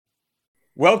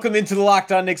Welcome into the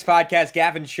Locked On Knicks podcast.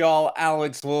 Gavin Shaw,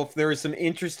 Alex Wolf. There were some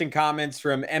interesting comments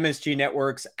from MSG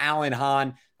Network's Alan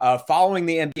Hahn following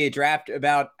the NBA draft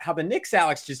about how the Knicks,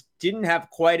 Alex, just didn't have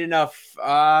quite enough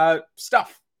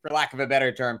stuff, for lack of a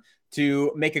better term,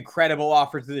 to make a credible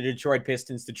offer to the Detroit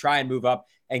Pistons to try and move up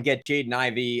and get Jaden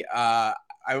Ivey. I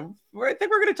think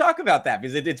we're going to talk about that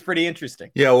because it's pretty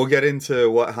interesting. Yeah, we'll get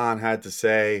into what Hahn had to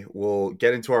say. We'll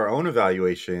get into our own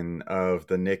evaluation of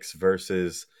the Knicks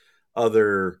versus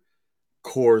other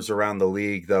cores around the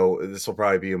league, though this will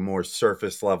probably be a more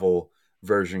surface level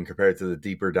version compared to the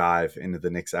deeper dive into the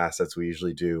Knicks assets we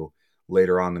usually do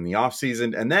later on in the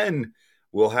offseason. And then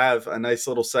we'll have a nice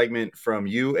little segment from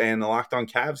you and the Locked On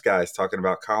Cavs guys talking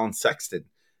about Colin Sexton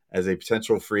as a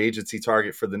potential free agency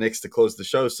target for the Knicks to close the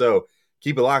show. So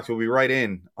keep it locked. We'll be right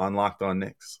in on Locked On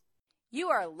Knicks. You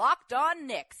are Locked On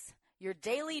Knicks, your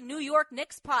daily New York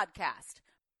Knicks podcast,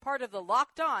 part of the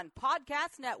Locked On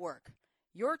Podcast Network,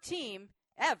 your team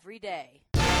every day.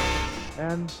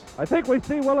 And I think we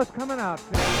see Willis coming out.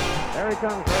 There he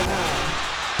comes right now.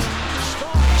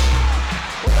 Starks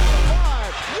within the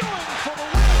 5. Ewing for the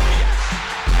win. Yes.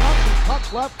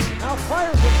 Puck left. Now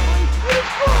fires it. It is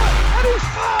good. And he's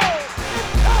fouled. It's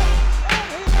tight.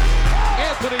 And he is fouled.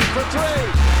 Anthony for 3.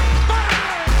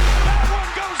 Bang! That one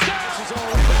goes down. This is all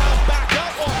rebound. Back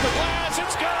up off the glass.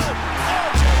 It's good.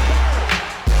 RJ Barrett.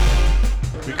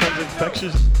 Becomes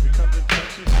infectious.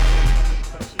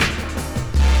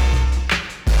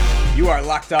 You are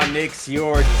Locked On Knicks,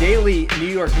 your daily New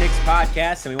York Knicks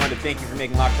podcast, and we want to thank you for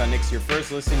making Locked On Knicks your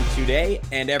first listen today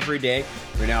and every day.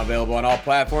 We're now available on all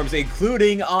platforms,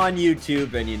 including on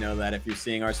YouTube, and you know that if you're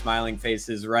seeing our smiling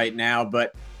faces right now.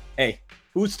 But hey,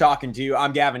 who's talking to you?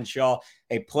 I'm Gavin Shaw,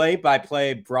 a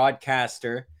play-by-play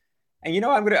broadcaster. And you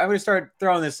know, I'm gonna start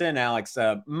throwing this in, Alex.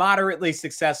 Moderately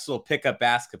successful pickup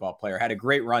basketball player. Had a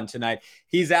great run tonight.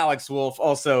 He's Alex Wolf,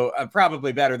 also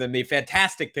probably better than me.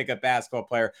 Fantastic pickup basketball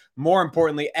player. More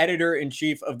importantly,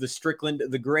 editor-in-chief of the Strickland,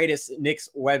 the greatest Knicks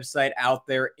website out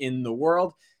there in the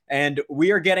world. And we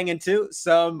are getting into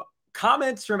some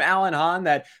comments from Alan Hahn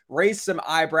that raised some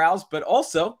eyebrows, but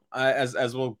also,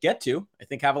 as we'll get to, I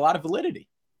think have a lot of validity.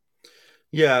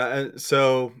 Yeah,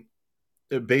 so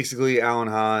basically, Alan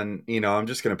Hahn, I'm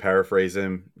just going to paraphrase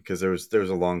him because there was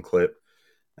a long clip.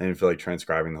 I didn't feel like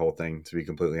transcribing the whole thing, to be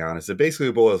completely honest. It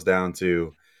basically boils down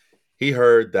to he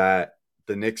heard that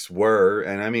the Knicks were,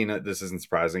 and I mean, this isn't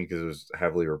surprising because it was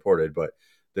heavily reported, but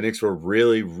the Knicks were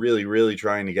really, really, really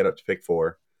trying to get up to pick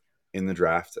 4 in the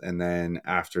draft. And then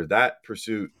after that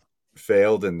pursuit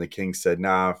failed and the Kings said,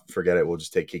 nah, forget it, we'll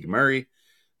just take Keegan Murray.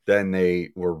 Then they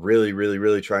were really, really,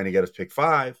 really trying to get us to pick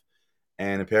 5.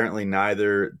 And apparently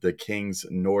neither the Kings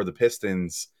nor the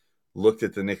Pistons looked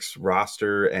at the Knicks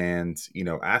roster and,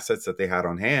 assets that they had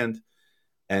on hand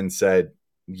and said,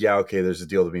 yeah, okay, there's a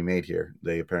deal to be made here.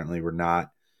 They apparently were not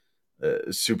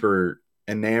super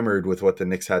enamored with what the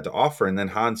Knicks had to offer. And then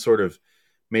Hahn sort of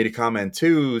made a comment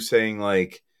too, saying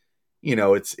like,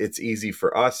 it's easy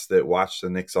for us that watch the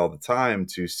Knicks all the time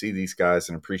to see these guys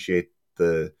and appreciate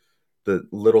the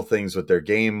little things with their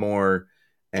game more.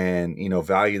 And,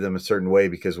 value them a certain way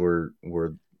because we're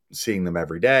seeing them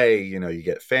every day. You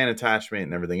get fan attachment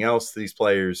and everything else to these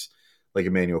players like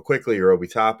Emmanuel Quickley or Obi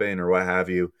Toppin or what have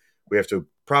you. We have to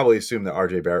probably assume that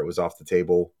RJ Barrett was off the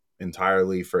table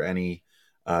entirely for any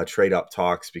trade up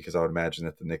talks because I would imagine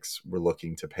that the Knicks were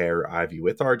looking to pair Ivy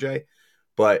with RJ.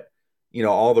 But,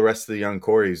 all the rest of the young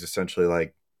core is essentially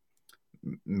like,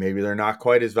 maybe they're not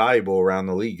quite as valuable around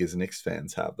the league as Knicks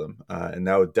fans have them. And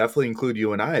that would definitely include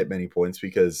you and I at many points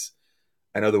because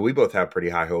I know that we both have pretty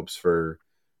high hopes for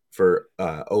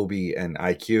Obi and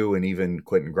IQ and even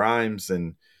Quentin Grimes.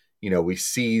 And, we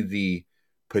see the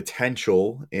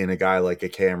potential in a guy like a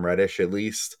Cam Reddish, at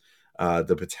least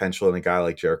the potential in a guy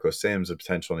like Jericho Sims, the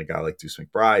potential in a guy like Deuce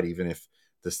McBride, even if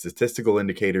the statistical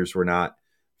indicators were not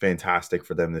fantastic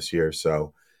for them this year.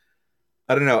 So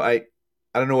I don't know.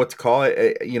 I don't know what to call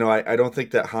it. I don't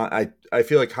think that I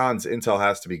feel like Hahn's intel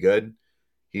has to be good.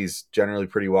 He's generally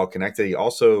pretty well connected. He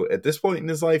also, at this point in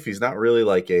his life, he's not really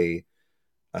like a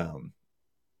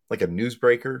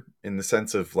newsbreaker in the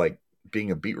sense of like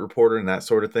being a beat reporter and that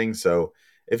sort of thing. So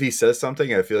if he says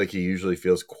something, I feel like he usually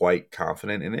feels quite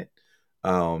confident in it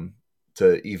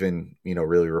to even,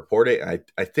 really report it.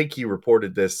 I think he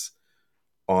reported this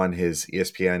on his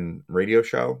ESPN radio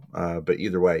show. But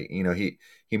either way,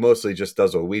 he mostly just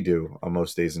does what we do on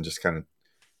most days and just kind of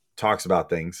talks about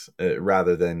things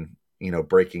rather than,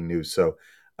 breaking news. So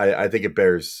I think it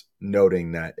bears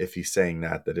noting that if he's saying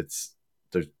that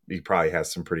he probably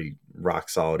has some pretty rock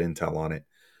solid intel on it.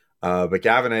 But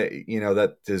Gavin,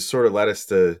 that has sort of led us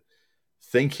to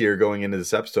think here going into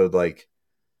this episode, like,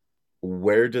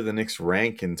 where do the Knicks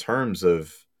rank in terms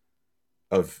of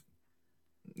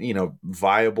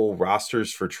viable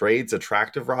rosters for trades,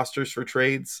 attractive rosters for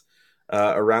trades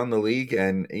around the league?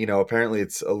 And apparently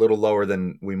it's a little lower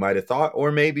than we might have thought,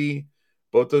 or maybe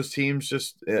both those teams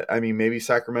maybe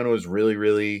Sacramento was really,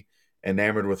 really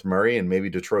enamored with Murray, and maybe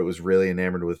Detroit was really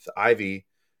enamored with Ivy,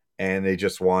 and they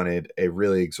just wanted a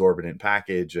really exorbitant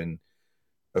package. And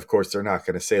of course, they're not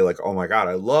going to say like, "Oh my God,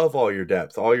 I love all your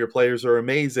depth. All your players are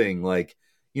amazing." Like,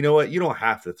 you know what? You don't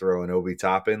have to throw an Obi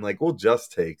Toppin. Like, we'll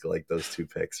just take like those 2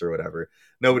 picks or whatever.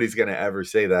 Nobody's going to ever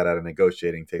say that at a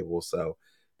negotiating table. So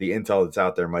the intel that's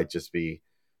out there might just be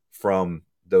from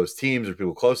those teams or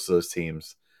people close to those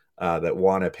teams that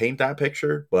want to paint that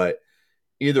picture. But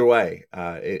either way,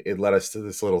 it led us to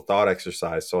this little thought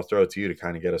exercise. So I'll throw it to you to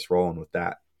kind of get us rolling with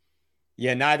that.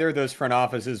 Yeah, neither of those front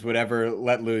offices would ever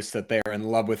let loose that they're in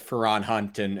love with Ferran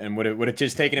Hunt and would have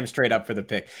just taken him straight up for the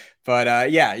pick.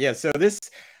 But yeah. So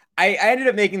I ended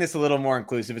up making this a little more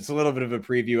inclusive. It's a little bit of a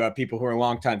preview of people who are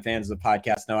longtime fans of the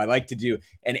podcast know I like to do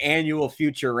an annual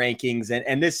future rankings,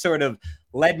 and this sort of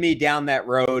led me down that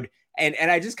road. And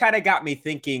I just kind of got me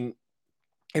thinking,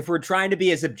 if we're trying to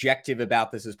be as objective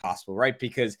about this as possible, right?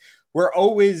 Because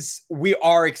we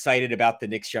are excited about the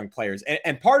Knicks young players.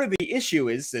 And part of the issue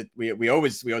is that we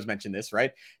always mention this,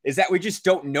 right? Is that we just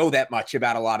don't know that much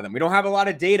about a lot of them. We don't have a lot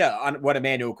of data on what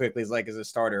Immanuel Quickley is like as a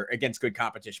starter against good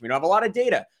competition. We don't have a lot of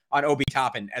data on Obi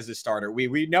Toppin as a starter.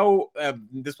 We know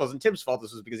this wasn't Tim's fault.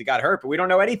 This was because he got hurt, but we don't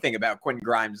know anything about Quentin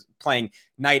Grimes playing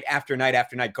night after night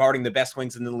after night, guarding the best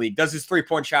wings in the league. Does his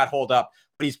 3-point shot hold up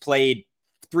when he's played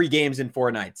 3 games in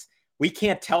 4 nights? We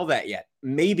can't tell that yet.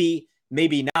 Maybe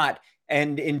not.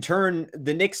 And in turn,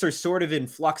 the Knicks are sort of in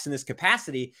flux in this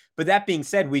capacity. But that being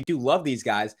said, we do love these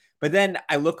guys. But then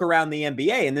I look around the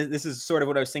NBA, and this is sort of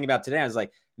what I was thinking about today. I was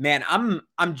like, man,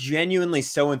 I'm genuinely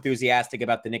so enthusiastic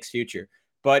about the Knicks' future.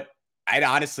 But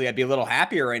I'd be a little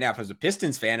happier right now if I was a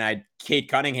Pistons fan. I'd Kate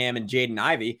Cunningham and Jaden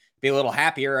Ivey. Be a little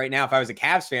happier right now if I was a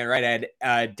Cavs fan, right?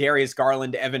 I had Darius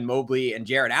Garland, Evan Mobley, and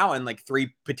Jarrett Allen, like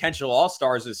 3 potential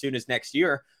all-stars as soon as next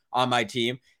year on my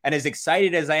team. And as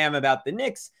excited as I am about the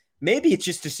Knicks, maybe it's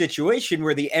just a situation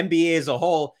where the NBA as a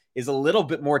whole is a little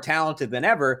bit more talented than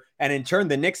ever. And in turn,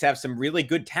 the Knicks have some really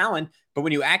good talent. But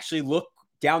when you actually look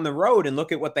down the road and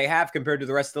look at what they have compared to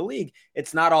the rest of the league,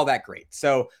 it's not all that great.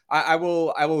 So I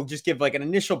will just give like an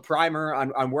initial primer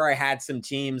on where I had some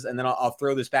teams, and then I'll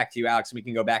throw this back to you, Alex, and we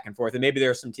can go back and forth. And maybe there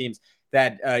are some teams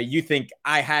that you think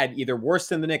I had either worse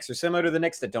than the Knicks or similar to the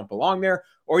Knicks that don't belong there,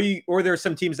 or there are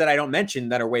some teams that I don't mention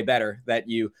that are way better that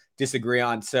you disagree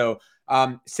on. So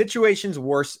situations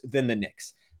worse than the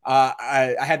Knicks.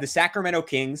 I had the Sacramento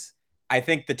Kings. I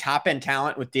think the top end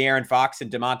talent with De'Aaron Fox and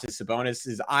Domantas Sabonis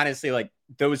is honestly like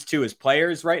those 2 as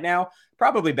players right now,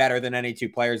 probably better than any 2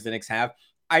 players the Knicks have.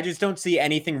 I just don't see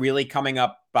anything really coming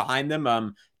up behind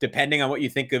them. Depending on what you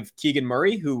think of Keegan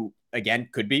Murray, who again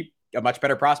could be a much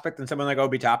better prospect than someone like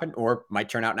Obi Toppin, or might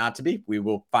turn out not to be. We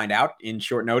will find out in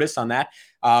short notice on that.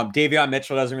 Davion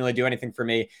Mitchell doesn't really do anything for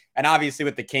me. And obviously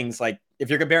with the Kings, like if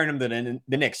you're comparing them to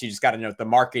the Knicks, you just got to note the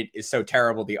market is so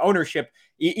terrible. The ownership,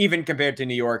 even compared to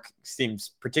New York,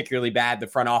 seems particularly bad. The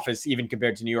front office, even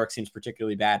compared to New York, seems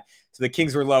particularly bad. So the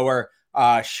Kings were lower.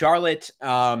 Charlotte,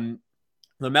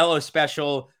 LaMelo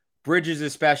special, Bridges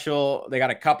is special. They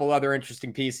got a couple other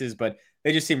interesting pieces, but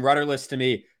they just seem rudderless to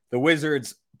me. The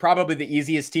Wizards, probably the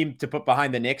easiest team to put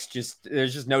behind the Knicks.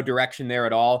 There's just no direction there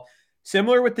at all.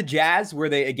 Similar with the Jazz, where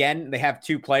they have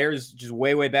 2 players just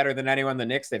way, way better than anyone in the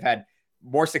Knicks. They've had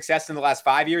more success in the last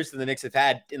 5 years than the Knicks have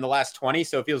had in the last 20.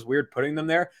 So it feels weird putting them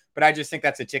there, but I just think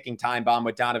that's a ticking time bomb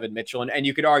with Donovan Mitchell. And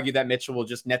you could argue that Mitchell will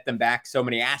just net them back so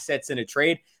many assets in a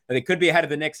trade that they could be ahead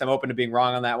of the Knicks. I'm open to being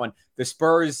wrong on that one. The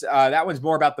Spurs, that one's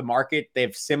more about the market. They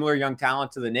have similar young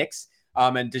talent to the Knicks.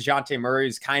 And DeJounte Murray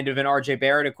is kind of an RJ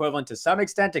Barrett equivalent to some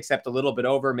extent, except a little bit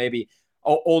over, maybe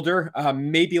older,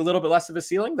 maybe a little bit less of a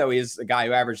ceiling, though he is a guy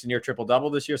who averaged a near triple-double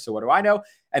this year, so what do I know?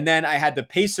 And then I had the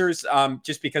Pacers,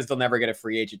 just because they'll never get a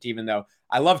free agent, even though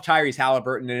I love Tyrese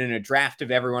Halliburton, and in a draft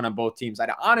of everyone on both teams, I'd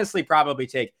honestly probably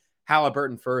take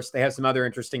Halliburton first. They have some other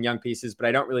interesting young pieces, but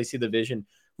I don't really see the vision.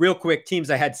 Real quick, teams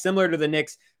I had similar to the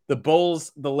Knicks, the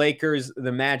Bulls, the Lakers,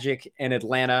 the Magic, and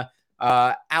Atlanta.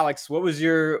 Alex, what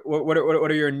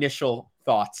are your initial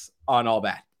thoughts on all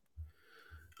that?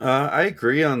 I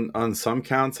agree on some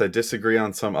counts. I disagree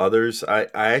on some others. I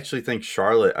actually think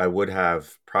Charlotte I would have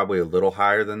probably a little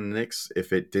higher than the Knicks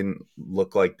if it didn't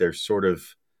look like they're sort of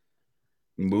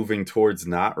moving towards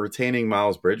not retaining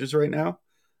Miles Bridges right now.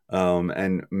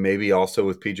 And maybe also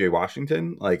with PJ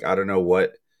Washington. Like, I don't know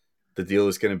what the deal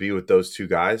is going to be with those 2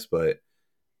 guys, but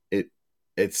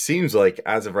it seems like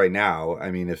as of right now,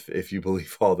 I mean, if you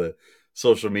believe all the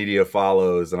social media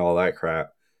follows and all that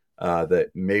crap, that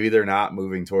maybe they're not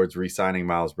moving towards re-signing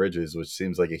Miles Bridges, which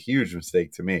seems like a huge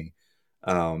mistake to me.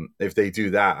 If they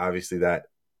do that, obviously that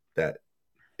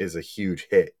is a huge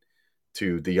hit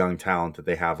to the young talent that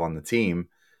they have on the team,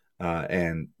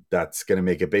 and that's going to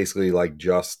make it basically like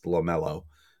just LaMelo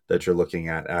that you're looking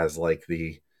at as like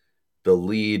the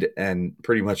lead and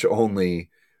pretty much only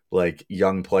like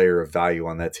young player of value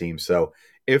on that team. So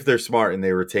if they're smart and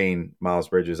they retain Miles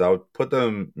Bridges, I would put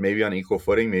them maybe on equal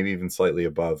footing, maybe even slightly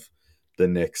above the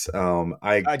Knicks.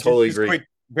 I totally Just agree.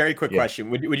 very quick Yeah. question.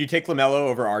 Would you take LaMelo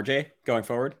over RJ going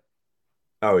forward?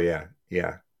 Oh yeah.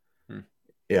 Yeah. Hmm.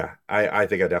 Yeah. I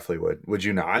think I definitely would. Would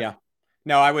you not? Yeah.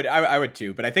 No, I would. I would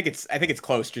too. But I think it's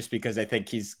close just because I think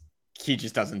he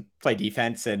just doesn't play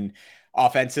defense, and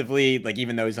offensively, like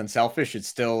even though he's unselfish, it's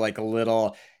still like a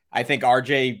little. I think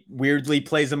RJ weirdly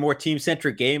plays a more team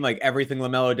centric game. Like everything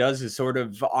LaMelo does is sort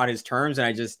of on his terms,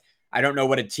 and I don't know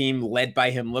what a team led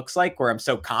by him looks like. Where I'm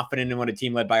so confident in what a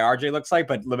team led by RJ looks like,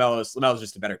 but LaMelo's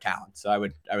just a better talent, so I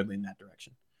would lean that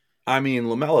direction. I mean,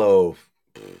 LaMelo,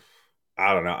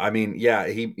 I don't know. I mean, yeah,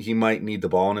 he might need the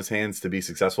ball in his hands to be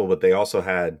successful, but they also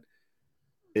had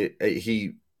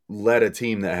he led a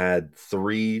team that had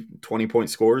 3 20-point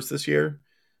scores this year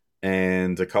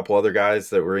and a couple other guys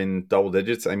that were in double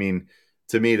digits. I mean,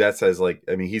 to me, that says like,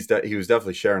 I mean, he was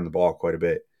definitely sharing the ball quite a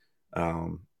bit,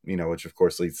 which of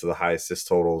course leads to the high assist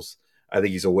totals. I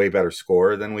think he's a way better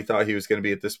scorer than we thought he was going to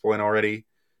be at this point already.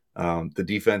 The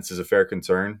defense is a fair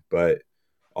concern, but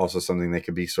also something that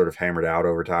could be sort of hammered out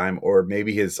over time. Or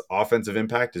maybe his offensive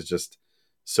impact is just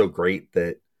so great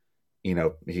that,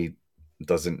 he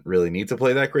doesn't really need to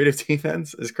play that great of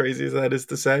defense, as crazy as that is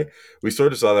to say. We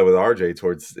sort of saw that with RJ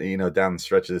towards, down the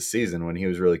stretch of this season when he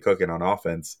was really cooking on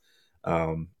offense.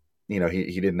 He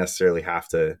didn't necessarily have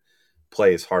to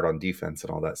play as hard on defense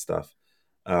and all that stuff.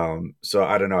 So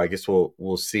I don't know. I guess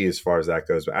we'll see as far as that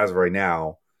goes. But as of right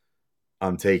now,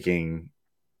 I'm taking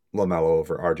LaMelo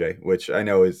over RJ, which I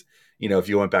know is, if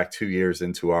you went back 2 years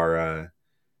into our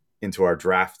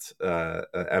draft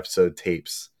episode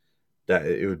tapes, that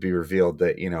it would be revealed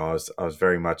that I was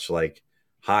very much like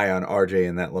high on RJ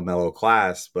in that LaMelo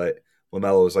class, but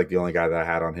LaMelo was like the only guy that I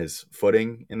had on his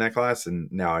footing in that class,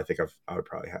 and now I think I would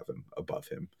probably have him above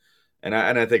him, and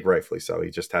I think rightfully so. He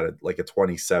just had a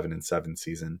 27-7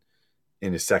 season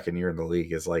in his second year in the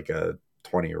league as like a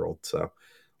 20-year-old, so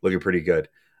looking pretty good.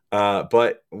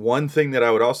 But one thing that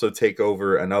I would also take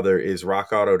over another is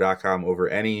RockAuto.com over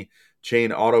any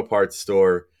chain auto parts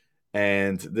store.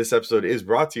 And this episode is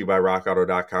brought to you by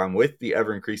RockAuto.com. With the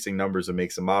ever-increasing numbers of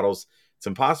makes and models, it's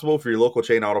impossible for your local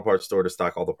chain auto parts store to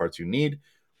stock all the parts you need.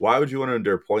 Why would you want to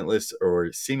endure pointless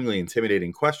or seemingly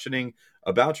intimidating questioning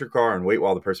about your car and wait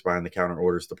while the person behind the counter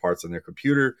orders the parts on their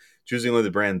computer, choosing only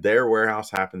the brand their warehouse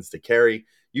happens to carry?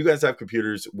 You guys have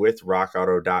computers with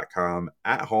RockAuto.com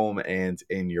at home and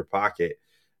in your pocket.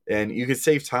 And you can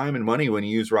save time and money when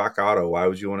you use Rock Auto. Why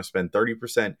would you want to spend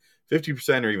 30%,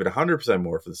 50%, or even 100%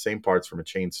 more for the same parts from a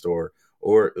chain store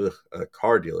or a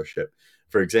car dealership?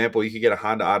 For example, you could get a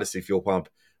Honda Odyssey fuel pump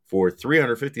for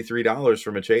 $353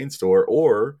 from a chain store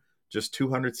or just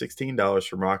 $216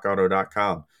 from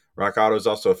RockAuto.com. Rock Auto is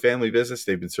also a family business.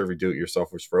 They've been serving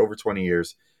do-it-yourselfers for over 20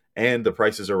 years, and the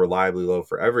prices are reliably low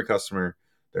for every customer.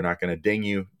 They're not going to ding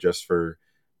you just for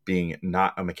being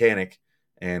not a mechanic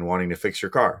and wanting to fix your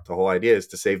car. The whole idea is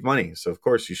to save money. So, of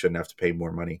course, you shouldn't have to pay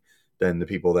more money than the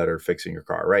people that are fixing your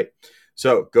car, right?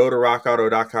 So go to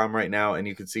rockauto.com right now, and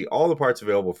you can see all the parts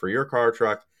available for your car or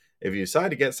truck. If you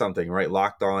decide to get something, right,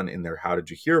 Locked On in their How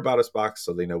Did You Hear About Us box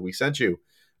so they know we sent you.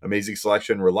 Amazing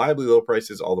selection, reliably low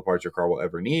prices, all the parts your car will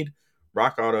ever need.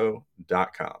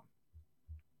 rockauto.com.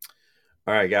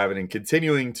 All right, Gavin, and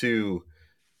continuing to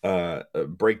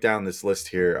break down this list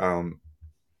here.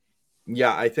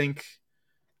 I think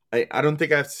I don't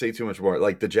think I have to say too much more.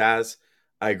 Like the Jazz,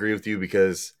 I agree with you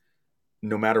because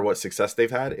no matter what success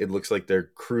they've had, it looks like they're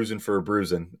cruising for a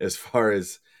bruising as far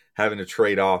as having to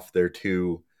trade off their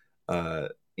two,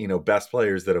 best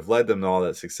players that have led them to all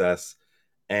that success.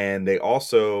 And they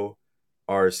also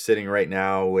are sitting right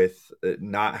now with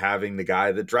not having the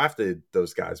guy that drafted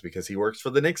those guys because he works for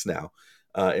the Knicks now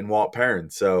in Walt Perrin.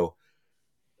 So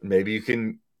maybe you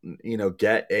can,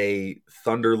 get a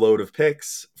thunder load of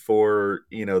picks for,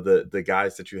 the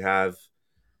guys that you have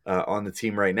on the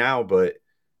team right now, but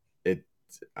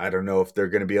I don't know if they're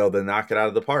going to be able to knock it out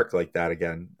of the park like that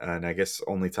again. And I guess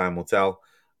only time will tell.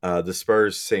 The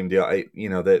Spurs, same deal.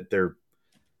 That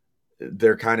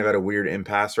they're kind of at a weird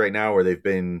impasse right now where they've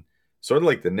been sort of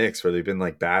like the Knicks where they've been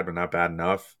like bad, but not bad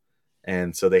enough.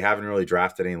 And so they haven't really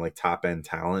drafted any like top end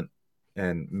talent.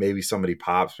 And maybe somebody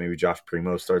pops, maybe Josh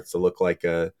Primo starts to look like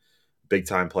a big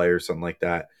time player, something like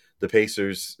that. The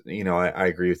Pacers, I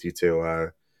agree with you too.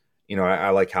 I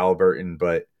like Halliburton,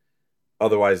 but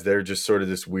otherwise they're just sort of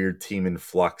this weird team in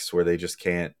flux where they just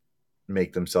can't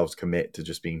make themselves commit to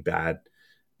just being bad.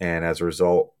 And as a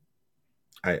result,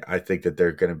 I think that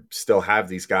they're going to still have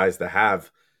these guys that have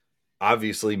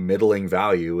obviously middling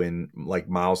value in like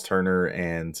Miles Turner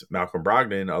and Malcolm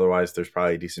Brogdon. Otherwise, there's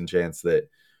probably a decent chance that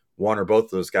one or both of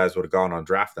those guys would have gone on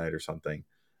draft night or something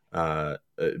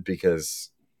because,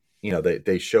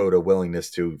 they showed a willingness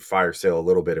to fire sale a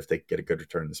little bit if they get a good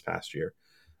return this past year.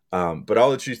 But I'll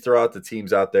let you throw out the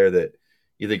teams out there that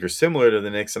you think are similar to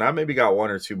the Knicks. And I maybe got one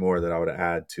or two more that I would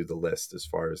add to the list as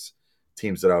far as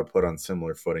teams that I would put on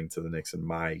similar footing to the Knicks in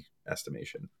my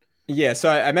estimation. Yeah, so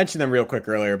I mentioned them real quick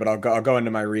earlier, but I'll go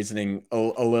into my reasoning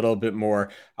a little bit more.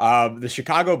 The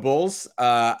Chicago Bulls,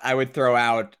 I would throw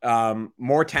out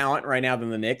more talent right now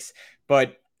than the Knicks,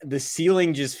 but the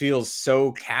ceiling just feels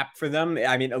so capped for them.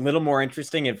 I mean, a little more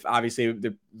interesting if obviously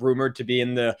they're rumored to be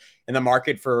in the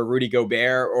market for Rudy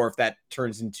Gobert, or if that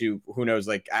turns into, who knows,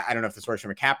 like I don't know if this works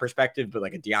from a cap perspective, but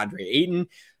like a DeAndre Ayton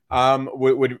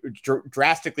would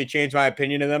drastically change my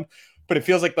opinion of them. But it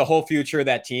feels like the whole future of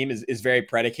that team is very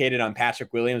predicated on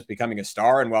Patrick Williams becoming a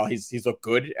star. And while he's looked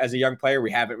good as a young player,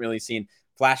 we haven't really seen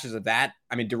flashes of that.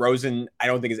 I mean, DeRozan, I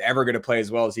don't think is ever going to play as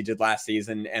well as he did last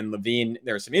season. And LaVine,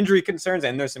 there are some injury concerns,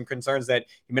 and there's some concerns that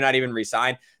he may not even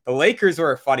resign. The Lakers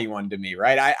were a funny one to me,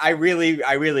 right? I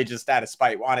really just out of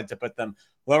spite wanted to put them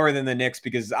lower than the Knicks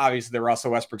because obviously the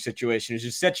Russell Westbrook situation is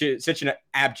just such an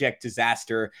abject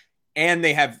disaster. And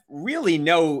they have really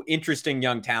no interesting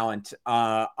young talent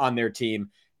on their team.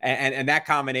 And that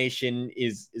combination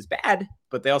is bad,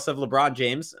 but they also have LeBron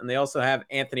James, and they also have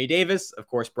Anthony Davis. Of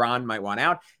course, Bron might want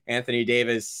out. Anthony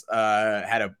Davis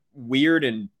had a weird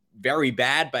and very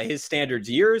bad, by his standards,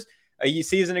 years a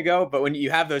season ago. But when you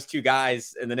have those two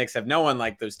guys, and the Knicks have no one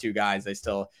like those two guys, I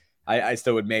still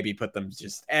would maybe put them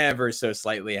just ever so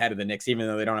slightly ahead of the Knicks, even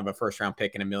though they don't have a first-round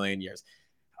pick in a million years.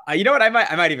 You know what? I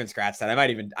might even scratch that.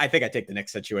 I think I take the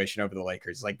Knicks situation over the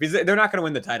Lakers, like, because they're not going to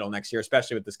win the title next year,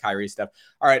 especially with this Kyrie stuff.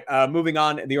 All right, moving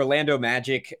on. The Orlando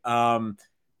Magic,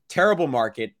 terrible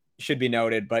market, should be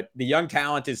noted, but the young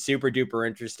talent is super duper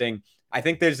interesting. I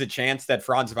think there's a chance that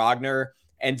Franz Wagner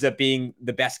ends up being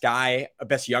the best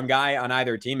young guy on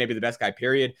either team, maybe the best guy,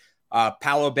 period.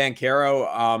 Paolo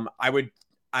Banchero,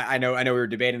 I know we were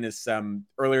debating this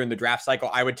earlier in the draft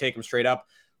cycle. I would take him straight up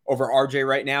over RJ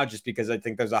right now, just because I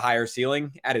think there's a higher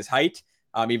ceiling at his height,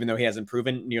 even though he hasn't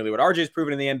proven nearly what RJ's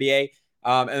proven in the NBA.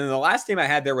 And then the last team I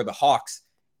had there were the Hawks.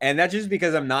 And that's just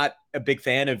because I'm not a big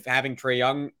fan of having Trae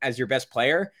Young as your best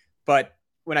player. But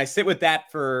when I sit with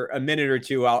that for a minute or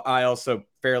two, I also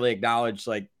fairly acknowledge,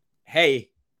 like,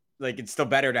 hey, like, it's still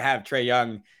better to have Trae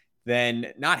Young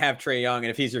than not have Trae Young.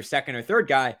 And if he's your second or third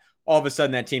guy, all of a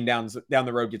sudden that team down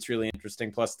the road gets really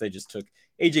interesting. Plus, they just took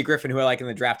AJ Griffin, who I like in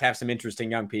the draft, have some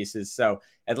interesting young pieces. So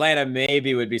Atlanta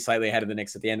maybe would be slightly ahead of the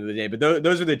Knicks at the end of the day. But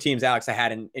those are the teams, Alex, I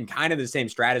had in kind of the same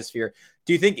stratosphere.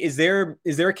 Do you think, is there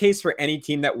a case for any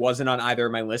team that wasn't on either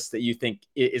of my lists that you think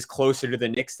is closer to the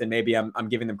Knicks than maybe I'm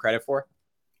giving them credit for?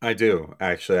 I do,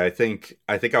 actually. I think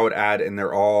I would add, and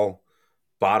they're all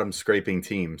bottom scraping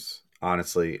teams,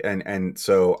 honestly. And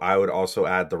so I would also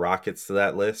add the Rockets to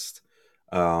that list.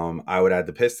 I would add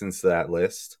the Pistons to that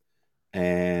list.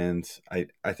 And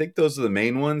I think those are the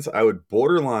main ones. I would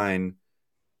borderline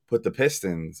put the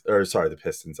Pelicans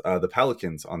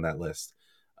on that list.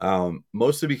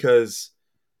 Mostly because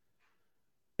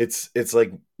it's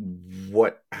like,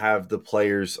 what have the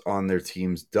players on their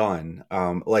teams done?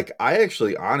 Like, I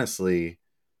actually honestly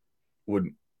would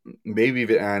maybe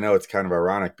even, and I know it's kind of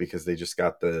ironic because they just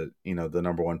got the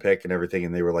number one pick and everything,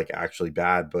 and they were like actually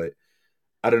bad, but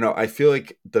I don't know. I feel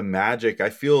like the Magic,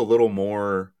 I feel a little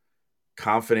more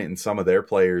confident in some of their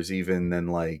players even than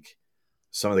like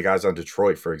some of the guys on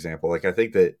Detroit, for example. Like, I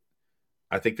think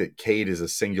that Cade is a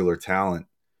singular talent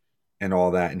and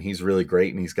all that, and he's really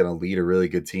great, and he's going to lead a really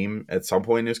good team at some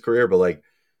point in his career. But like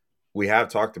we have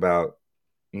talked about,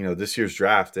 this year's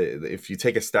draft, if you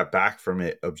take a step back from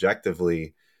it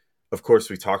objectively, of course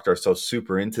we talked ourselves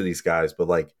super into these guys, but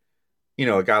like,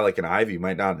 a guy like an Ivy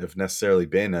might not have necessarily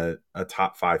been a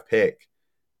top 5 pick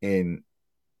in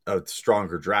a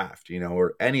stronger draft,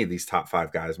 or any of these top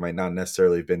 5 guys might not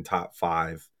necessarily have been top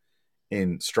 5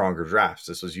 in stronger drafts.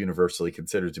 This was universally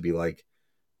considered to be like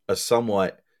a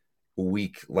somewhat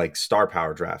weak, like, star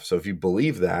power draft. So if you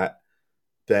believe that,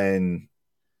 then,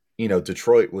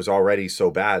 Detroit was already so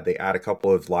bad. They add a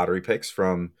couple of lottery picks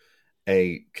from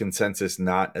a consensus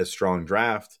not as strong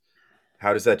draft.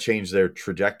 how does that change their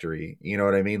trajectory? You know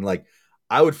what I mean? Like,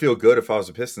 I would feel good if I was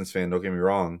a Pistons fan, don't get me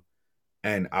wrong.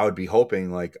 And I would be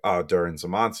hoping like, oh, Duran's a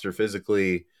monster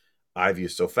physically.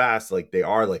 Ivy's so fast. Like, they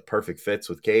are like perfect fits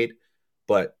with Cade.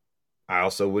 But I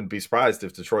also wouldn't be surprised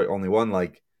if Detroit only won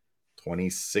like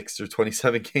 26 or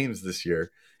 27 games this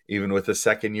year, even with a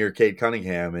second year Cade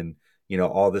Cunningham and,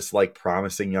 all this like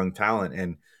promising young talent.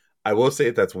 And I will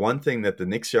say that's one thing that the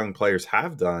Knicks young players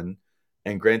have done.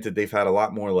 And granted, they've had a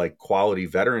lot more like quality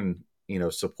veteran,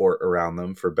 support around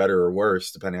them for better or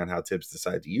worse, depending on how Tibbs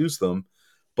decide to use them.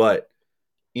 But,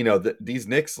 these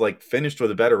Knicks like finished with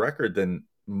a better record than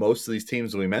most of these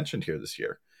teams we mentioned here this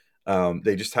year.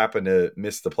 They just happened to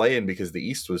miss the play-in because the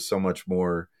East was so much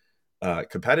more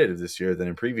competitive this year than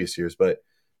in previous years. But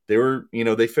they were,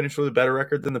 they finished with a better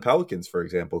record than the Pelicans, for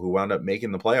example, who wound up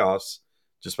making the playoffs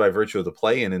just by virtue of the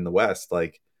play-in in the West.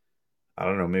 Like, I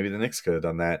don't know, maybe the Knicks could have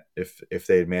done that if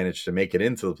they had managed to make it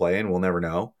into the play-in. We'll never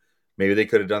know. Maybe they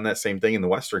could have done that same thing in the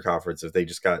Western Conference if they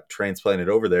just got transplanted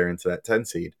over there into that 10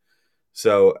 seed.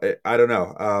 So I don't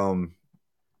know.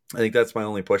 I think that's my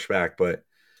only pushback. But,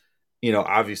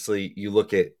 obviously you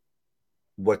look at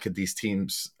what could these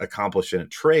teams accomplish in a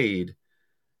trade,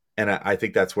 and I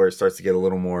think that's where it starts to get a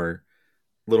little more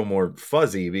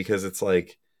fuzzy, because it's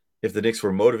like if the Knicks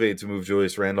were motivated to move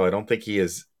Julius Randle, I don't think he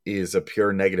is a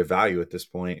pure negative value at this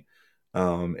point.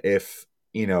 If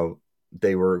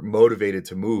they were motivated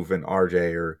to move an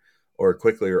RJ or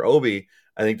Quickly or Obi,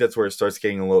 I think that's where it starts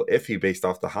getting a little iffy based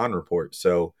off the Hahn report.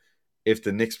 So if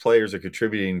the Knicks players are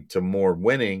contributing to more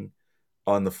winning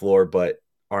on the floor but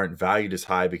aren't valued as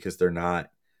high because they're not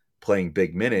playing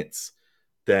big minutes,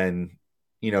 then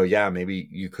maybe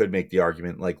you could make the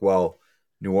argument like, well,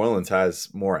 New Orleans has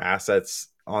more assets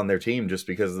on their team just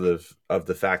because of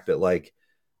the fact that like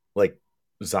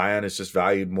Zion is just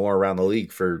valued more around the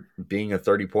league for being a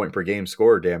 30-point per game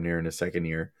scorer damn near in his second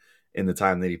year in the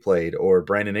time that he played, or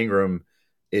Brandon Ingram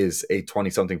is a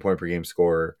 20-something point per game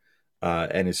scorer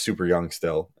and is super young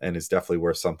still and is definitely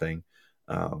worth something.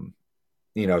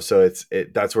 So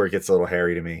that's where it gets a little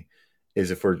hairy to me,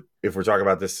 is if we're talking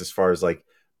about this as far as like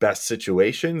best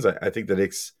situations, I think the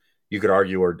Knicks, you could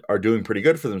argue, are doing pretty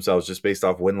good for themselves just based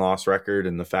off win-loss record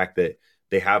and the fact that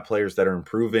they have players that are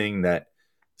improving that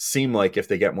seem like if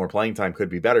they get more playing time could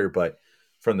be better. But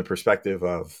from the perspective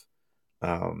of,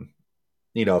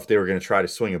 if they were going to try to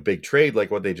swing a big trade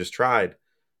like what they just tried,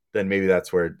 then maybe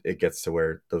that's where it gets to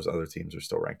where those other teams are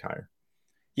still ranked higher.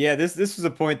 Yeah, this was a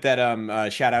point that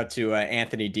shout out to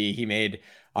Anthony D. He made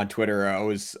on Twitter.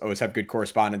 Always have good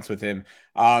correspondence with him.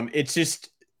 It's just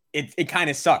it kind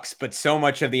of sucks, but so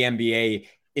much of the NBA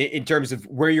in terms of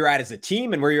where you're at as a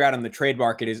team and where you're at on the trade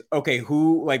market is okay.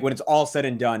 Who, like, when it's all said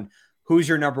and done, who's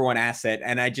your number one asset?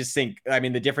 And I just think,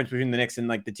 the difference between the Knicks and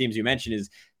like the teams you mentioned is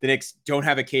the Knicks don't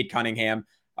have a Cade Cunningham.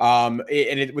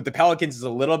 With the Pelicans is a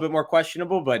little bit more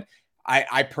questionable, but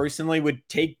I personally would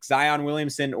take Zion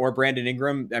Williamson or Brandon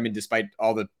Ingram. Despite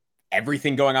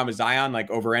everything going on with Zion, like,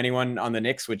 over anyone on the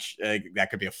Knicks, which that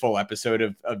could be a full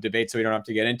episode of debate, so we don't have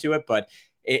to get into it. But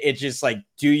it's just like,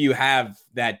 do you have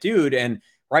that dude? And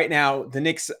right now, the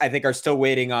Knicks, I think, are still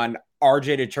waiting on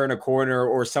RJ to turn a corner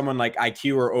or someone like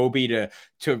IQ or Obi to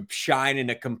shine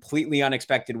in a completely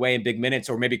unexpected way in big minutes,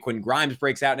 or maybe Quinn Grimes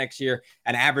breaks out next year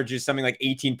and averages something like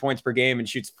 18 points per game and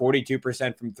shoots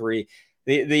 42% from three.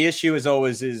 The issue is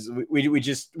always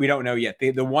we don't know yet.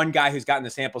 The one guy who's gotten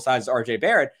the sample size is RJ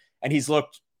Barrett, and he's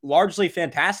looked largely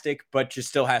fantastic, but just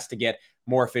still has to get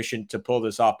more efficient to pull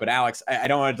this off. But Alex, I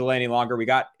don't want to delay any longer. We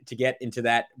got to get into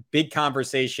that big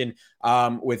conversation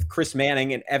with Chris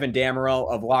Manning and Evan Dammarell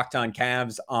of Locked On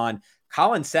Cavs on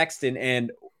Colin Sexton,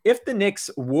 and if the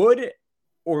Knicks would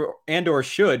or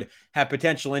should have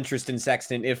potential interest in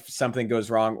Sexton if something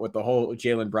goes wrong with the whole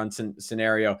Jalen Brunson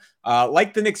scenario.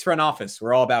 Like the Knicks front office,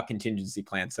 we're all about contingency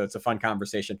plans, so it's a fun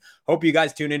conversation. Hope you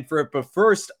guys tune in for it. But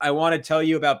first, I want to tell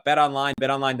you about BetOnline.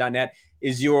 BetOnline.net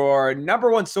is your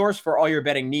number one source for all your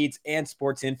betting needs and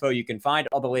sports info. You can find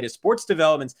all the latest sports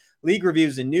developments, league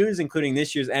reviews, and news, including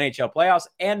this year's NHL playoffs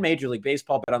and Major League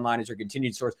Baseball. BetOnline is your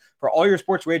continued source for all your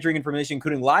sports wagering information,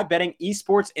 including live betting,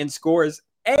 esports, and scores,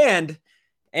 and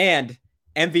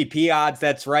MVP odds.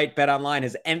 That's right. BetOnline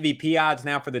has MVP odds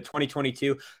now for the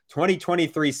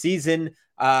 2022-2023 season.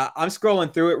 I'm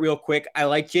scrolling through it real quick. I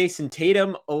like Jason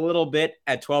Tatum a little bit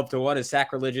at 12-1, as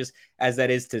sacrilegious as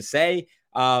that is to say.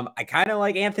 I kind of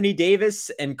like Anthony Davis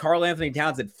and Karl Anthony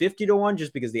Towns at 50-1,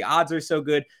 just because the odds are so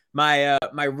good. My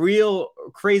real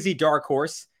crazy dark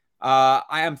horse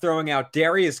I am throwing out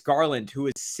Darius Garland, who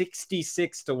is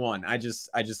 66-1. I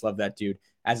just love that dude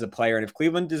as a player. And if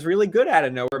Cleveland is really good out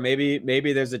of nowhere,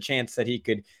 maybe there's a chance that he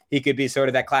could be sort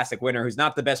of that classic winner who's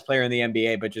not the best player in the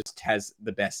NBA, but just has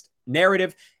the best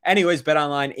narrative. Anyways,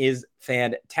 BetOnline is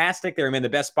fantastic. They remain the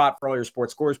best spot for all your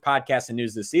sports scores, podcasts, and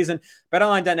news this season.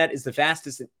 BetOnline.net is the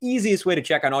fastest and easiest way to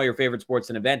check on all your favorite sports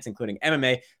and events, including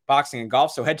MMA, boxing, and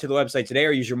golf. So head to the website today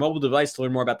or use your mobile device to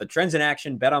learn more about the trends in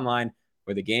action. BetOnline,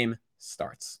 where the game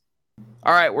starts.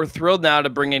 All right, we're thrilled now to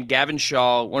bring in Gavin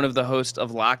Shaw, one of the hosts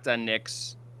of Locked On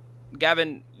Knicks.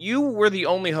 Gavin, you were the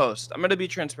only host. I'm going to be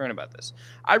transparent about this.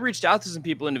 I reached out to some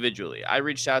people individually. I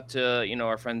reached out to,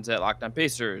 our friends at Locked On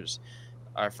Pacers,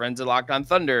 our friends at Locked On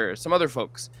Thunder, some other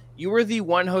folks. You were the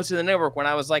one host of the network when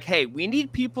I was like, hey, we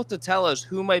need people to tell us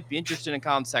who might be interested in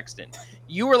Colin Sexton.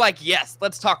 You were like, yes,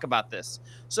 let's talk about this.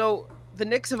 So the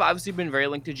Knicks have obviously been very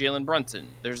linked to Jalen Brunson.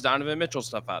 There's Donovan Mitchell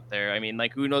stuff out there. I mean,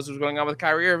 who knows what's going on with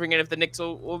Kyrie Irving and if the Knicks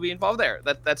will be involved there.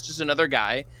 That's just another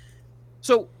guy.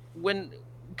 So when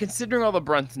considering all the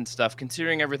Brunson stuff,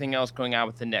 considering everything else going on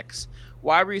with the Knicks,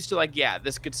 why were you still like, yeah,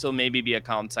 this could still maybe be a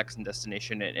Colin Sexton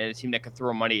destination and a team that could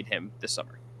throw money at him this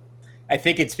summer? I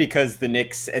think it's because the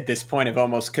Knicks at this point have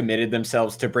almost committed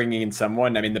themselves to bringing in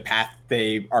someone. I mean, the path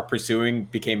they are pursuing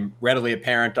became readily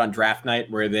apparent on draft night,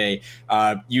 where they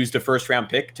used a first-round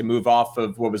pick to move off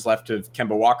of what was left of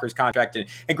Kemba Walker's contract.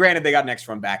 And granted, they got an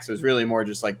extra one back, so it was really more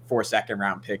just like 4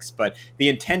 second-round picks. But the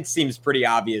intent seems pretty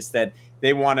obvious that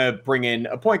they want to bring in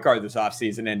a point guard this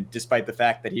offseason. And despite the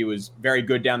fact that he was very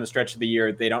good down the stretch of the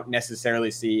year, they don't necessarily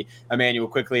see Immanuel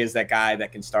Quickley as that guy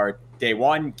that can start day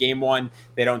one, game one.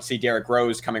 They don't see Derrick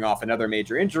Rose coming off another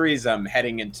major injuries,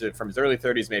 heading into from his early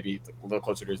 30s, maybe a little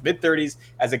closer to his mid 30s,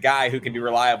 as a guy who can be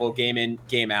reliable game in,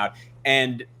 game out.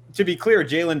 And to be clear,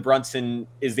 Jalen Brunson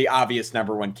is the obvious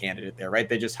number one candidate there, right?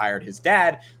 They just hired his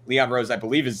dad. Leon Rose, I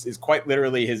believe, is quite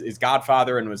literally his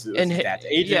godfather and was his dad's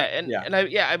agent.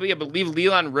 I believe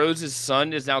Leon Rose's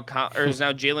son is now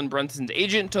Jalen Brunson's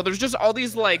agent. So there's just all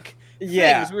these things.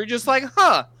 We're just like,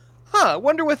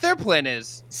 wonder what their plan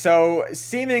is. So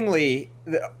seemingly,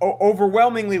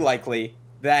 overwhelmingly likely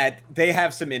that they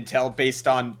have some intel based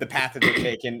on the path that they've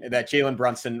taken, that Jalen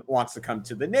Brunson wants to come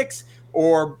to the Knicks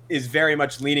or is very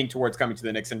much leaning towards coming to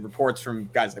the Knicks. And reports from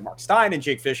guys like Mark Stein and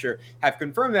Jake Fisher have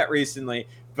confirmed that recently.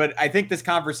 But I think this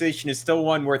conversation is still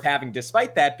one worth having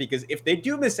despite that, because if they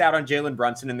do miss out on Jalen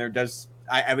Brunson, and there does,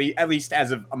 at least as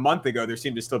of a month ago, there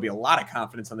seemed to still be a lot of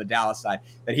confidence on the Dallas side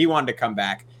that he wanted to come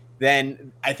back,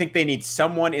 then I think they need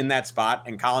someone in that spot.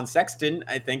 And Colin Sexton,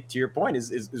 I think, to your point,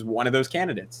 is one of those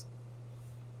candidates.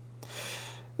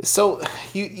 So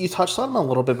you touched on him a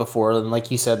little bit before, and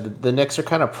like you said, the Knicks are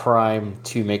kind of primed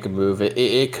to make a move.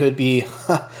 It could be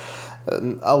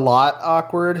a lot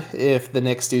awkward if the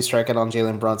Knicks do strike out on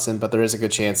Jalen Brunson, but there is a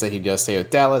good chance that he does stay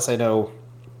with Dallas. I know,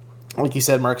 like you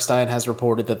said, Mark Stein has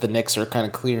reported that the Knicks are kind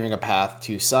of clearing a path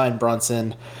to sign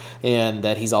Brunson, and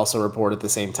that he's also reported at the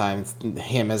same time,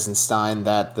 him as in Stein,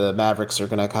 that the Mavericks are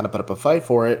going to kind of put up a fight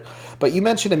for it. But you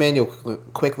mentioned Immanuel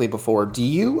Quickley before. Do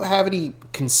you have any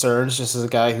concerns, just as a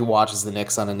guy who watches the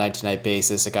Knicks on a night-to-night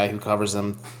basis, a guy who covers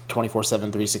them 24/7,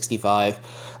 365,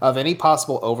 of any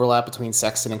possible overlap between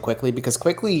Sexton and Quickley? Because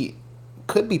Quickley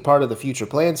could be part of the future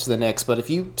plans for the Knicks, but if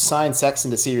you sign Sexton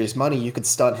to serious money, you could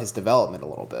stunt his development a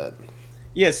little bit.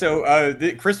 Yeah, so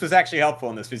Chris was actually helpful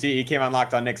in this because he came on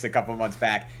Locked On Knicks a couple months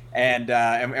back, and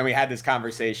we had this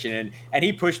conversation, and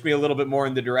he pushed me a little bit more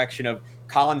in the direction of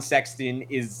Colin Sexton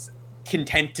is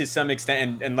content to some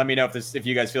extent, and let me know if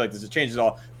you guys feel like this has changed at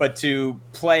all, but to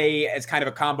play as kind of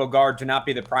a combo guard, to not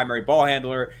be the primary ball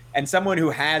handler, and someone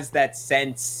who has that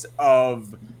sense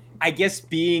of, I guess,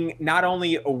 being not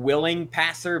only a willing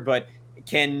passer, but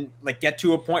can get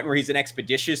to a point where he's an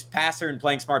expeditious passer and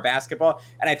playing smart basketball.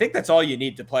 And I think that's all you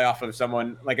need to play off of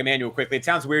someone like Immanuel Quickley. It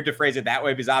sounds weird to phrase it that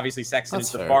way because obviously Sexton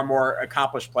is a far more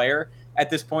accomplished player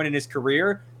at this point in his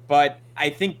career. But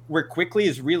I think where Quickley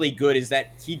is really good is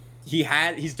that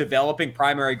he's developing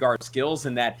primary guard skills,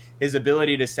 and that his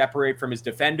ability to separate from his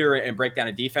defender and break down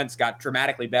a defense got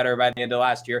dramatically better by the end of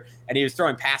last year. And he was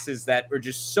throwing passes that were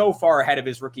just so far ahead of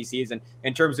his rookie season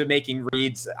in terms of making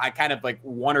reads. I kind of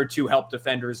one or two help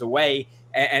defenders away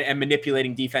and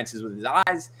manipulating defenses with his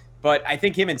eyes. But I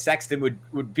think him and Sexton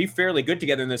would be fairly good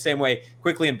together in the same way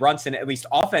Quickley and Brunson, at least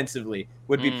offensively,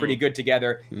 would be pretty good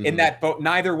together in that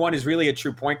neither one is really a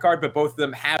true point guard, but both of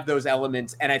them have those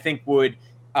elements. And I think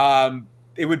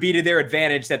it would be to their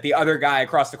advantage that the other guy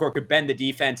across the court could bend the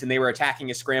defense and they were attacking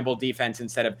a scrambled defense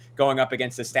instead of going up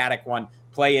against a static one,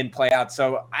 play in, play out.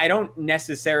 So I don't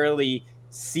necessarily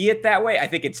see it that way. I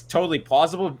think it's totally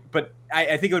plausible, but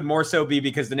I think it would more so be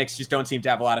because the Knicks just don't seem to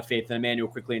have a lot of faith in Immanuel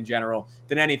Quickley in general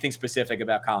than anything specific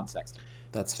about Colin Sexton.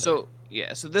 That's fair. So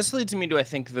yeah, so this leads me to I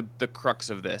think the crux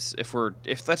of this. If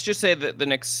let's just say that the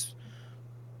Knicks,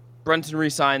 Brunson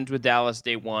resigns with Dallas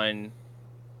day one,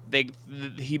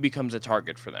 he becomes a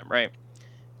target for them, right?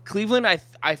 Cleveland,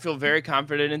 I feel very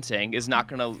confident in saying, is not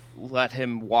going to let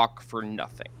him walk for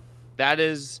nothing. That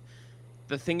is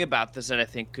the thing about this that I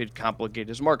think could complicate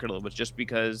his market a little bit, just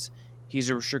because he's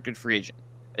a restricted free agent.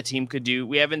 A team could do.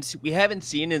 We haven't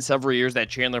seen in several years that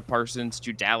Chandler Parsons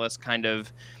to Dallas kind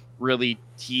of really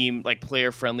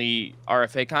player friendly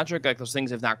RFA contract. Like those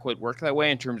things have not quite worked that way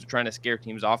in terms of trying to scare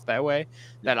teams off that way.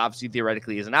 That obviously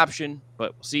theoretically is an option,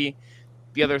 but we'll see.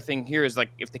 The other thing here is, like,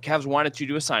 if the Cavs wanted to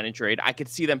do a sign and trade, I could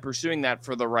see them pursuing that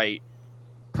for the right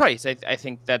price. I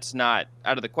think that's not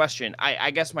out of the question.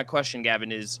 I guess my question,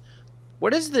 Gavin, is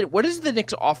what is the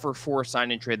Knicks offer for a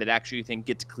sign and trade that actually you think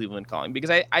gets Cleveland calling? Because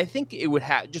I think it would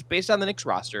have, just based on the Knicks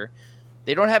roster,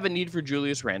 they don't have a need for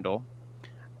Julius Randle.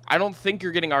 I don't think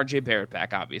you're getting RJ Barrett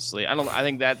back, obviously. I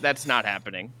think that's not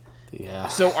happening. Yeah.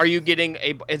 So are you getting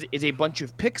is a bunch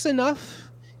of picks enough?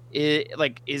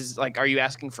 Are you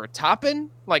asking for a Toppin?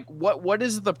 Like what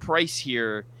is the price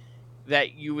here that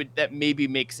maybe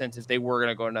makes sense if they were going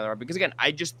to go another round? Because again,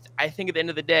 I think at the end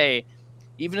of the day,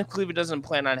 even if Cleveland doesn't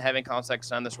plan on having Colin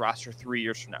Sexton on this roster 3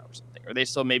 years from now or something, or they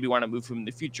still maybe want to move him in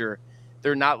the future,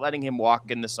 they're not letting him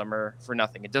walk in the summer for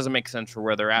nothing. It doesn't make sense for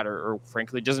where they're at, or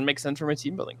frankly, it doesn't make sense from a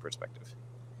team building perspective.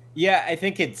 Yeah, I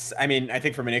think I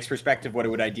think from a Knicks perspective, what it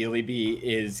would ideally be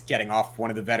is getting off one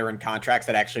of the veteran contracts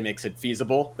that actually makes it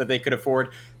feasible that they could afford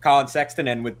Colin Sexton.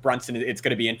 And with Brunson, it's going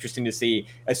to be interesting to see,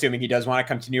 assuming he does want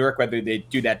to come to New York, whether they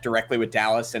do that directly with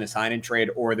Dallas in a sign and trade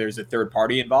or there's a third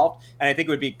party involved. And I think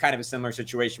it would be kind of a similar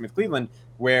situation with Cleveland,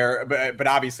 where, but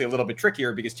obviously a little bit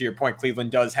trickier because, to your point,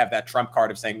 Cleveland does have that trump card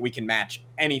of saying we can match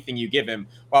anything you give him.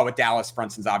 While with Dallas,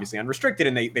 Brunson's obviously unrestricted,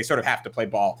 and they sort of have to play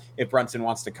ball if Brunson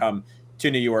wants to come to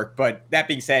New York. But that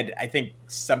being said, I think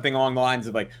something along the lines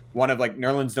of one of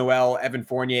Nerlens Noel, Evan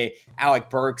Fournier, Alec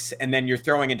Burks, and then you're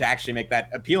throwing in to actually make that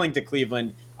appealing to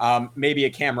Cleveland, maybe a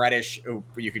Cam Reddish,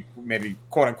 you could maybe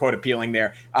quote unquote appealing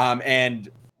there, and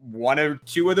one or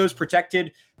two of those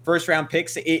protected first round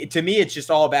picks. To me, it's just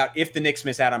all about if the Knicks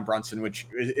miss out on Brunson, which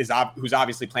is who's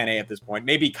obviously plan A at this point,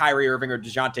 maybe Kyrie Irving or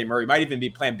DeJounte Murray might even be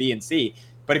plan B and C.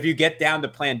 But if you get down to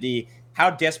plan D, how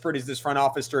desperate is this front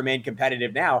office to remain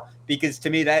competitive now? Because to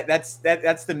me, that's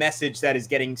the message that is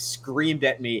getting screamed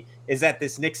at me, is that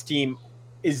this Knicks team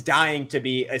is dying to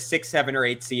be a 6, 7, or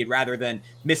 8 seed rather than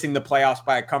missing the playoffs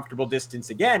by a comfortable distance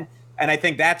again. And I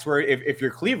think that's where, if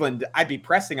you're Cleveland, I'd be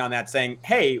pressing on that, saying,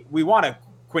 hey, we want a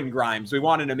Quentin Grimes, we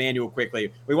want an Immanuel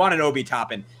Quickley, we want an Obi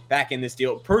Toppin back in this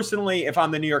deal. Personally, if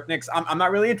I'm the New York Knicks, I'm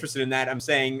not really interested in that. I'm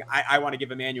saying I want to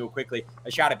give Immanuel Quickley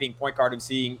a shot at being point guard and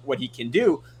seeing what he can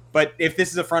do. But if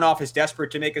this is a front office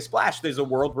desperate to make a splash, there's a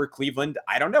world where Cleveland,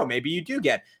 I don't know, maybe you do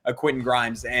get a Quentin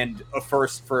Grimes and a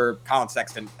first for Colin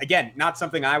Sexton. Again, not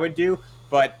something I would do,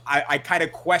 but I kind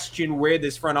of question where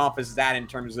this front office is at in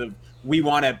terms of, we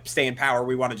want to stay in power,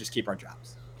 we want to just keep our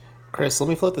jobs. Chris, let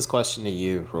me float this question to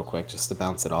you real quick, just to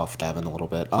bounce it off Gavin a little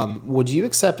bit. Would you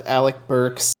accept Alec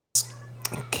Burks,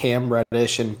 Cam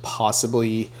Reddish, and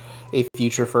possibly a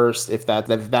future first if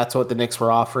that's what the Knicks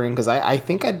were offering? Because I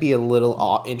think I'd be a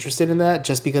little interested in that,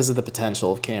 just because of the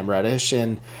potential of Cam Reddish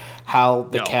and how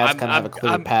the Cavs kind of have a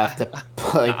clear path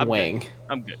to wing.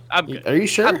 Good. I'm good. Are you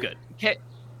sure? I'm good.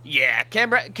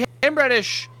 Cam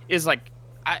Reddish is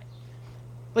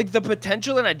the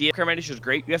potential and idea of Cam Reddish is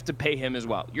great. You have to pay him as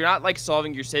well. You're not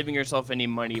you're saving yourself any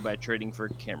money by trading for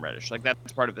Cam Reddish.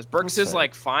 That's part of this. Burks is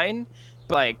fine,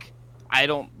 but I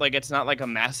don't it's not a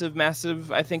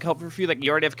massive, I think, help for you.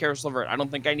 You already have Karis LeVert. I don't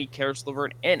think I need Karis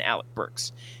LeVert and Alec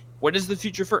Burks. What is the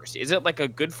future first? Is it a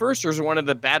good first, or is it one of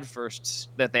the bad firsts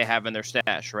that they have in their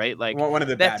stash, right? One of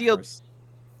the that bad deal. firsts.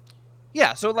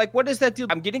 Yeah, so what is that deal?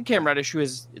 I'm getting Cam Reddish, who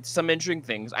has some interesting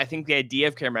things. I think the idea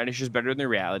of Cam Reddish is better than the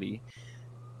reality.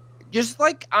 Just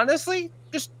honestly,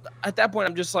 just at that point,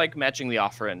 I'm just matching the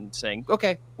offer and saying,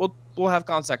 okay, we'll have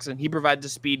Colin Sexton. He provides the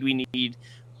speed we need.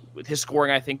 With his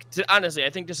scoring, I think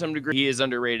to some degree he is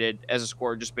underrated as a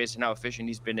scorer, just based on how efficient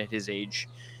he's been at his age.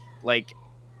 That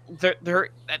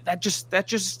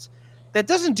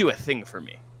doesn't do a thing for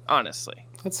me, honestly.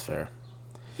 That's fair.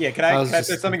 Yeah, can I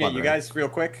say something at you guys real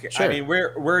quick? Sure. I mean,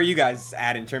 where are you guys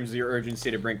at in terms of your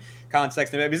urgency to bring Colin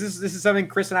Sexton? Because this is something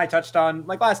Chris and I touched on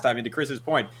last time. And to Chris's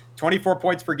point, 24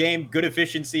 points per game, good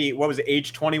efficiency. What was it,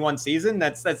 age 21 season?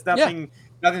 That's nothing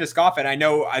to scoff at. I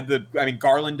know.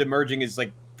 Garland emerging is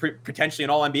potentially an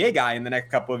all NBA guy in the next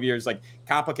couple of years, like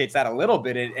complicates that a little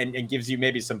bit and gives you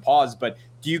maybe some pause. But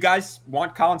do you guys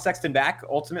want Colin Sexton back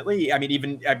ultimately? I mean,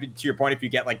 even to your point, if you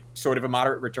get like sort of a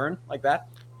moderate return like that?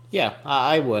 Yeah,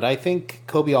 I would. I think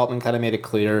Kobe Altman kind of made it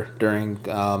clear during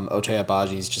Ochai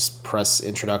Abaji's just press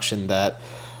introduction that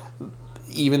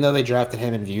even though they drafted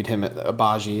him and viewed him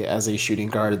Abaji as a shooting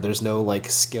guard, there's no like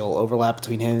skill overlap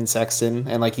between him and Sexton.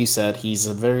 And like you said, he's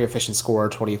a very efficient scorer,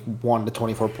 21 to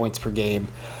 24 points per game.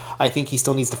 I think he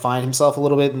still needs to find himself a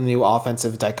little bit in the new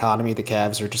offensive dichotomy the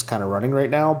Cavs are just kind of running right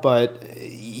now. But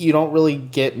you don't really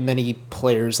get many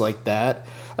players like that,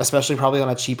 especially probably on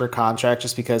a cheaper contract,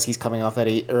 just because he's coming off that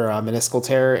meniscal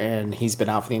tear and he's been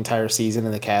out for the entire season,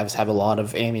 and the Cavs have a lot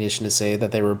of ammunition to say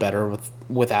that they were better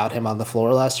without him on the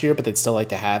floor last year, but they'd still like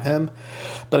to have him.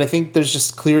 But I think there's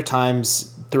just clear times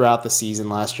throughout the season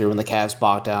last year when the Cavs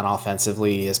bogged down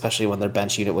offensively, especially when their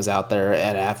bench unit was out there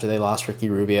and after they lost Ricky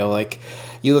Rubio. Like,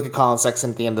 you look at Colin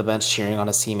Sexton at the end of the bench cheering on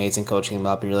his teammates and coaching him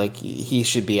up, and you're like, he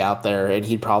should be out there, and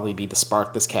he'd probably be the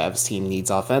spark this Cavs team needs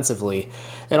offensively.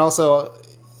 And also,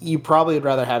 you probably would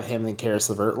rather have him than Karis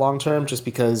LeVert long term, just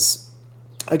because,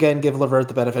 again, give LeVert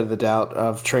the benefit of the doubt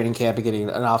of training camp and getting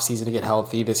an offseason to get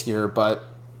healthy this year, but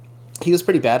he was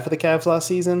pretty bad for the Cavs last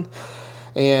season.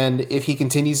 And if he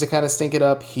continues to kind of stink it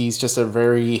up, he's just a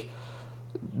very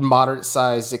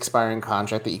moderate-sized expiring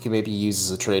contract that you can maybe use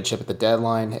as a trade chip at the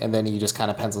deadline, and then you just kind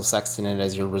of pencil Sexton in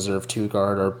as your reserve two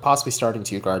guard or possibly starting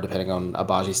two guard depending on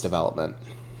Abaji's development.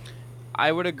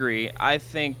 I would agree. I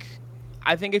think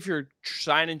if you're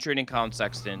signing and trading Colin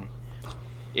Sexton,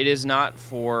 it is not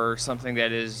for something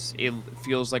that it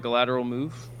feels like a lateral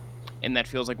move, and that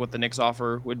feels like what the Knicks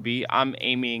offer would be. I'm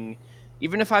aiming,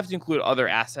 even if I have to include other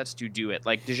assets to do it,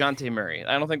 like DeJounte Murray.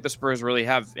 I don't think the Spurs really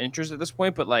have interest at this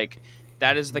point, but like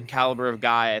that is the caliber of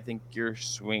guy I think you're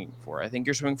swinging for. I think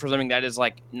you're swinging for something that is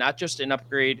like not just an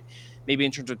upgrade, maybe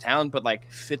in terms of talent, but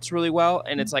like fits really well.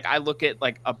 And it's like I look at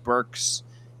like a Burks,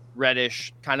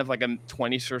 Reddish, kind of like a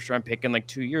 21st round pick in like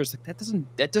 2 years. Like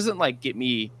that doesn't like get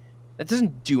me. That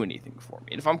doesn't do anything for me.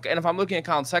 And if I'm looking at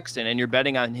Colin Sexton and you're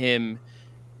betting on him,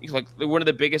 like one of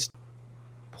the biggest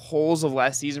holes of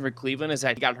last season for Cleveland is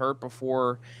that he got hurt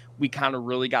before we kind of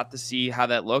really got to see how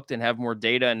that looked and have more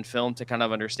data and film to kind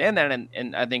of understand that.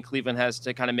 And I think Cleveland has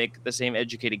to kind of make the same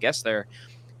educated guess there.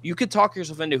 You could talk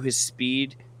yourself into his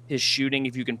speed, his shooting,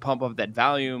 if you can pump up that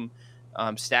volume,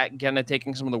 kind of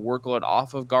taking some of the workload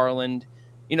off of Garland.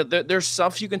 You know, there's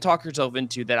stuff you can talk yourself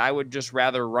into that I would just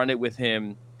rather run it with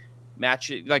him, match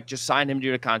it, like just sign him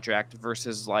to a contract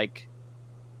versus like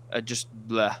just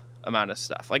blah amount of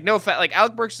stuff. Like no fact, like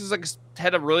Alec Burks is like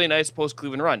had a really nice post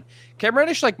Cleveland run. Cam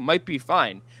Reddish like might be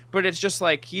fine, but it's just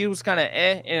like he was kind of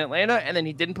in Atlanta, and then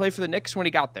he didn't play for the Knicks when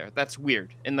he got there. That's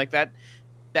weird, and like that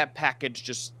package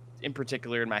just in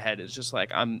particular in my head is just like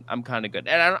I'm kind of good,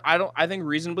 and I think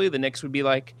reasonably the Knicks would be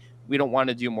like, we don't want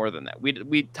to do more than that.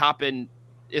 We Toppin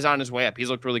is on his way up. He's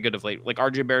looked really good of late. Like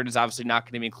RJ Barrett is obviously not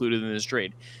going to be included in this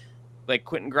trade. Like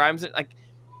Quentin Grimes, like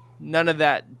none of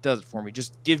that does it for me.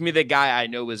 Just give me the guy I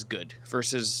know is good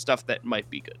versus stuff that might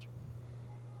be good.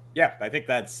 Yeah, I think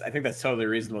that's totally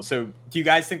reasonable. So, do you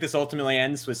guys think this ultimately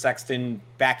ends with Sexton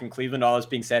back in Cleveland? All this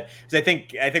being said, because I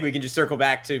think we can just circle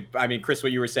back to, I mean, Chris,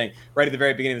 what you were saying right at the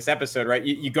very beginning of this episode, right?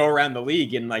 You go around the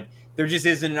league and like there just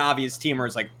isn't an obvious team where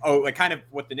it's like, oh, like kind of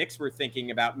what the Knicks were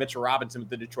thinking about Mitchell Robinson with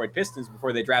the Detroit Pistons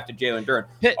before they drafted Jalen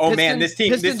Duren. Man, this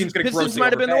team's going to grossly Pistons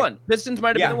might have been the one. Pistons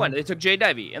might have been the one. Yeah. They took Jay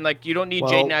Ivey, and like you don't need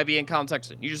Jay Ivey and Colin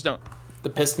Sexton. You just don't. The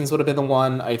Pistons would have been the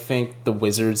one. I think the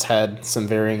Wizards had some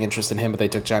varying interest in him, but they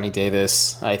took Johnny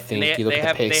Davis. I think you look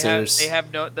at the Pacers. They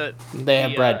have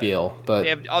Brad Beal, but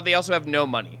they also have no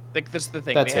money. Like this is the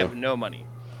thing. They have no money.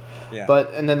 Yeah.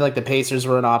 But and then like the Pacers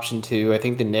were an option too. I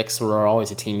think the Knicks were always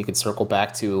a team you could circle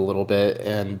back to a little bit,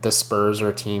 and the Spurs are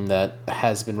a team that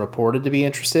has been reported to be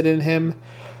interested in him.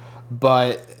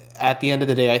 But at the end of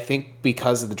the day, I think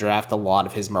because of the draft, a lot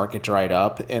of his market dried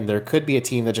up, and there could be a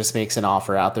team that just makes an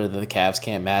offer out there that the Cavs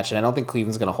can't match. And I don't think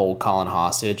Cleveland's going to hold Colin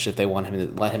hostage if they want him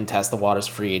to let him test the waters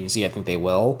free agency. I think they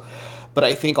will. But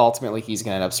I think ultimately he's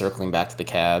going to end up circling back to the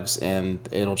Cavs, and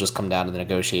it'll just come down to the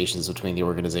negotiations between the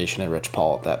organization and Rich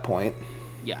Paul at that point.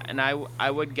 Yeah, and I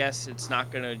would guess it's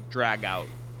not going to drag out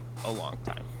a long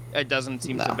time. It doesn't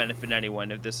seem to benefit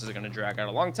anyone if this is going to drag out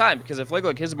a long time, because if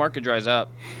like his market dries up,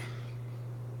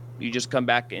 you just come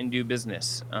back and do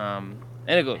business. And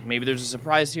maybe there's a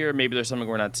surprise here, maybe there's something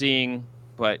we're not seeing,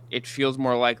 but it feels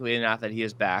more likely than not that he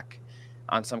is back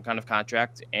on some kind of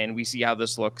contract, and we see how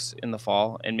this looks in the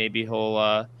fall, and maybe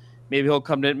he'll Maybe he'll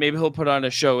come to. Maybe he'll put on a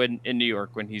show in New York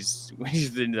when he's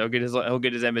he'll get his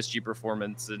MSG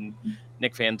performance, and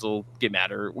Nick fans will get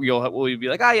mad, or we'll be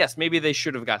like, yes, maybe they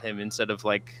should have got him instead of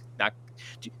like not.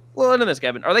 Well, into this,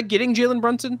 Gavin, are they getting Jalen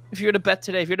Brunson? If you were to bet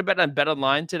today, if you were to bet on Bet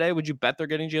Online today, would you bet they're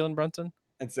getting Jalen Brunson?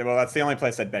 And so, well, that's the only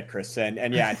place I'd bet, Chris.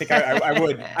 And yeah, I think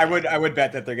I would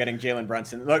bet that they're getting Jalen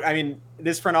Brunson. Look, I mean,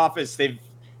 this front office, they've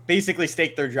basically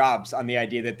staked their jobs on the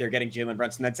idea that they're getting Jalen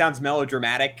Brunson. That sounds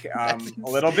melodramatic a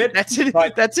little bit. That's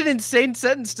an insane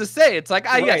sentence to say. It's like,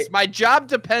 yes, my job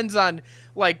depends on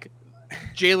like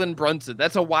Jalen Brunson.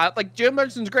 That's a wild, like Jalen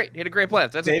Brunson's great. He had a great play.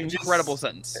 That's an incredible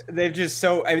sentence. They've just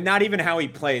not even how he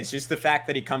plays, just the fact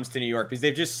that he comes to New York, because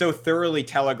they've just so thoroughly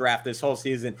telegraphed this whole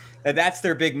season that that's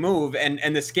their big move.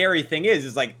 And the scary thing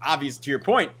is like, obvious to your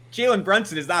point, Jalen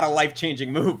Brunson is not a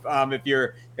life-changing move if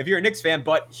you're a Knicks fan,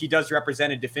 but he does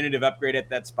represent a definitive upgrade at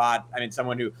that spot. I mean,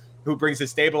 someone who brings a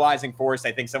stabilizing force.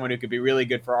 I think someone who could be really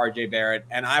good for RJ Barrett.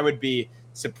 And I would be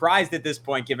surprised at this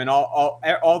point, given all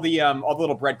the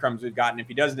little breadcrumbs we've gotten, if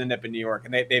he doesn't end up in New York.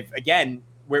 And they've again,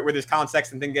 where this Colin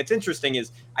Sexton thing gets interesting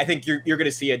is I think you're going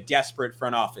to see a desperate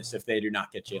front office if they do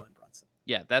not get Jalen Brunson.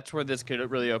 Yeah, that's where this could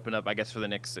really open up, I guess, for the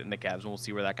Knicks and the Cavs, and we'll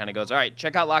see where that kind of goes. All right,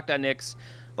 check out Locked On Knicks,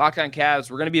 Locked On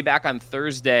Cavs. We're going to be back on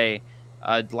Thursday,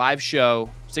 live show,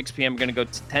 6 p.m. We're going to go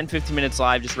to 10-15 minutes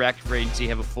live, just reactive for agency,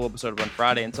 have a full episode on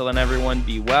Friday. Until then, everyone,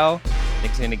 be well.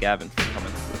 Thanks again to Gavin for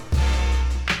coming.